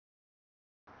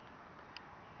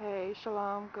Hey,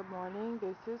 Shalom, good morning.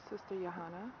 This is Sister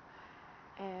Johanna,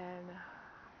 and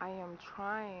I am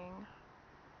trying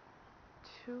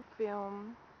to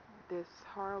film this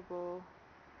horrible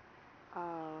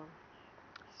uh,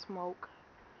 smoke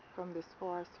from this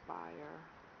forest fire.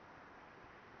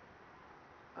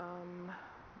 Um,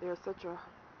 there's such a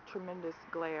tremendous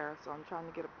glare, so I'm trying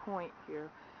to get a point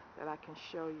here that I can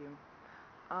show you.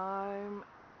 I'm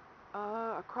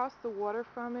across the water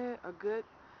from it, a good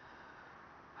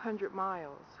 100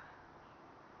 miles,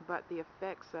 but the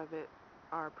effects of it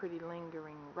are pretty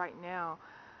lingering. Right now,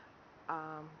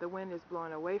 the wind is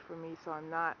blowing away from me, so I'm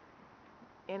not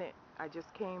in it. I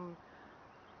just came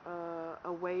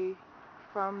away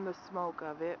from the smoke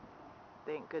of it,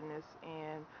 thank goodness.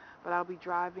 But I'll be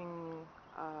driving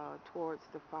towards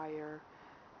the fire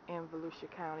in Volusia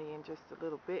County in just a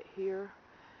little bit here.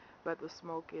 But the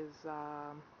smoke is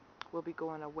will be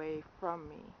going away from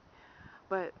me.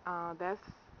 But that's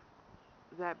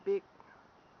that big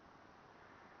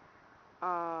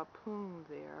plume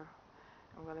there.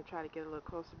 I'm gonna try to get a little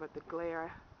closer, but the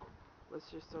glare was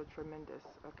just so tremendous.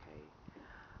 Okay.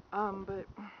 But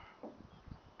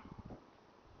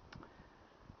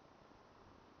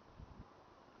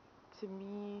to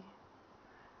me,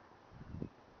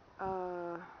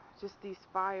 uh, just these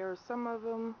fires, some of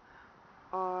them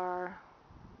are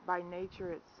by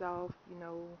nature itself,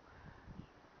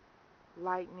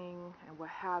 lightning and what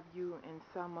have you, and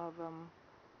some of them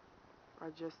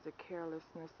are just the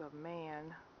carelessness of man,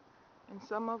 and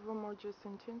some of them are just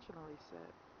intentionally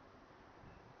set.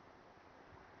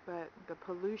 But the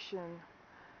pollution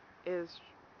is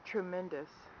tremendous,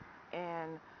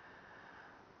 and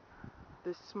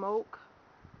the smoke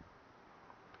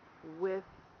with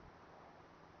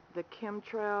the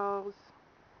chemtrails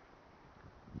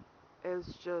is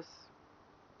just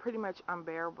pretty much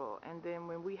unbearable. And then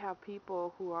when we have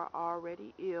people who are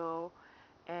already ill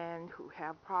and who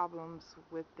have problems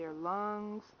with their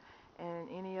lungs and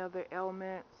any other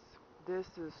ailments, this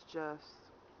is just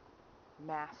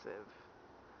massive.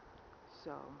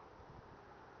 So,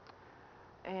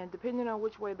 and depending on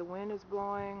which way the wind is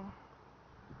blowing,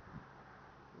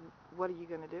 what are you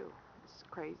going to do? It's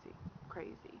crazy,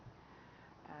 crazy.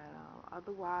 And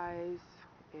otherwise,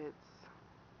 it's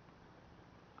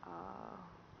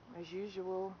as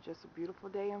usual, just a beautiful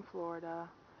day in Florida.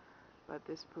 But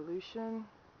this pollution,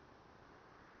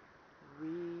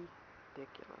 ridiculous.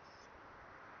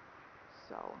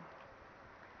 So,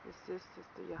 this is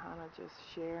Sister Johanna just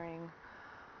sharing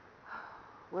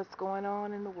what's going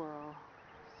on in the world.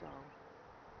 So,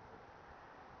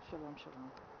 shalom,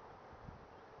 shalom.